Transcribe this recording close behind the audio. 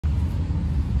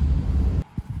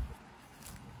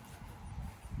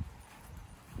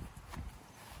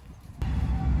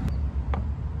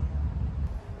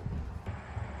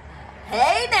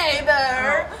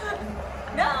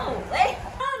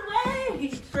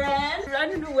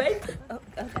running away. Oh,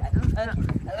 okay.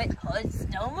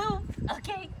 Wait, don't move.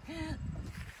 Okay.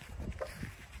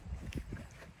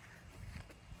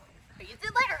 Are you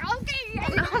still there? Okay.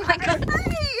 Oh my God.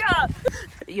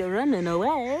 You're running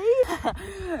away.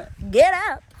 Get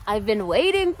up. I've been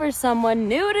waiting for someone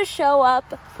new to show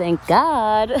up. Thank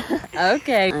God.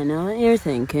 Okay. I know what you're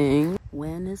thinking.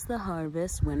 When is the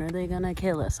harvest? When are they gonna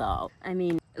kill us all? I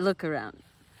mean, look around.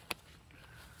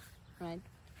 Right?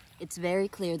 It's very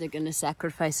clear they're gonna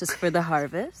sacrifice us for the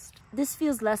harvest. This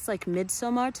feels less like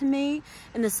Midsommar to me,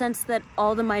 in the sense that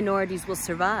all the minorities will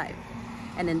survive.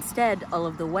 And instead, all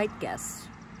of the white guests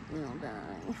will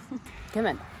die. Come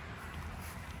on.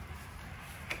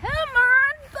 Come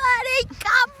on, buddy,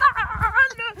 come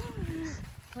on!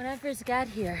 When I first got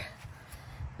here,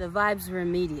 the vibes were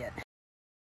immediate.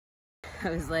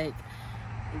 I was like,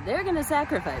 they're gonna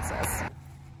sacrifice us.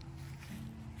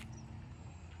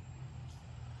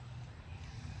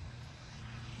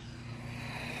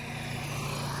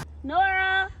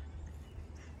 Nora!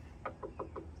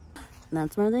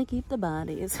 That's where they keep the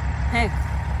bodies. Hey,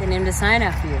 they named a sign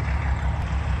after you.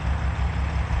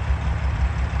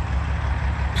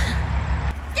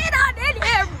 Get on in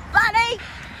here, buddy!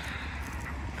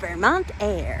 Vermont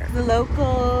air. The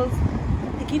locals,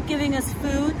 they keep giving us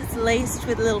food that's laced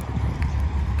with little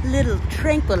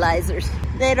tranquilizers.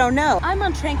 They don't know. I'm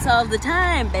on tranks all the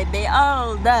time, baby,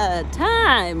 all the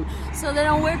time. So they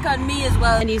don't work on me as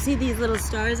well. And you see these little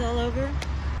stars all over?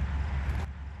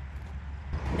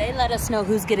 They let us know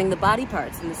who's getting the body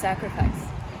parts in the sacrifice.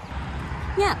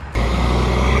 Yeah.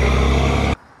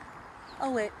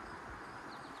 Oh, wait.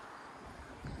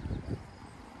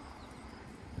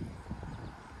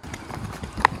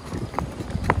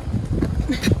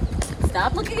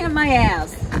 Stop looking at my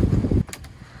ass.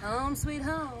 Home sweet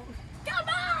home. Come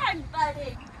on,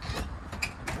 buddy.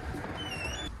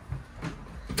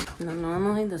 No,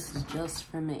 normally this is just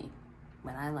for me,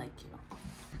 but I like you.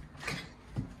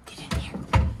 Get in here.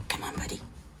 Come on, buddy.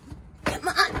 Come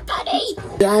on, buddy.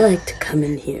 I like to come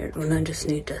in here when I just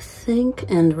need to think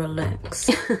and relax.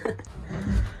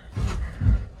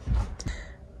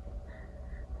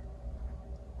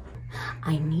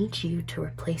 I need you to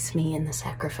replace me in the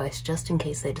sacrifice just in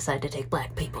case they decide to take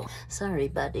black people. Sorry,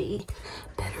 buddy.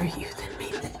 Better you than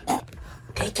me.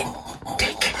 Take it.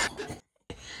 Take it.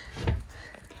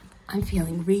 I'm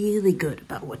feeling really good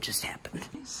about what just happened.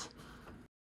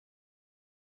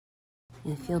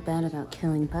 I feel bad about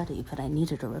killing Buddy, but I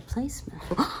needed a replacement.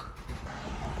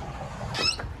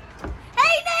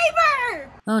 Hey,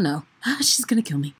 neighbor! Oh no, she's gonna kill me.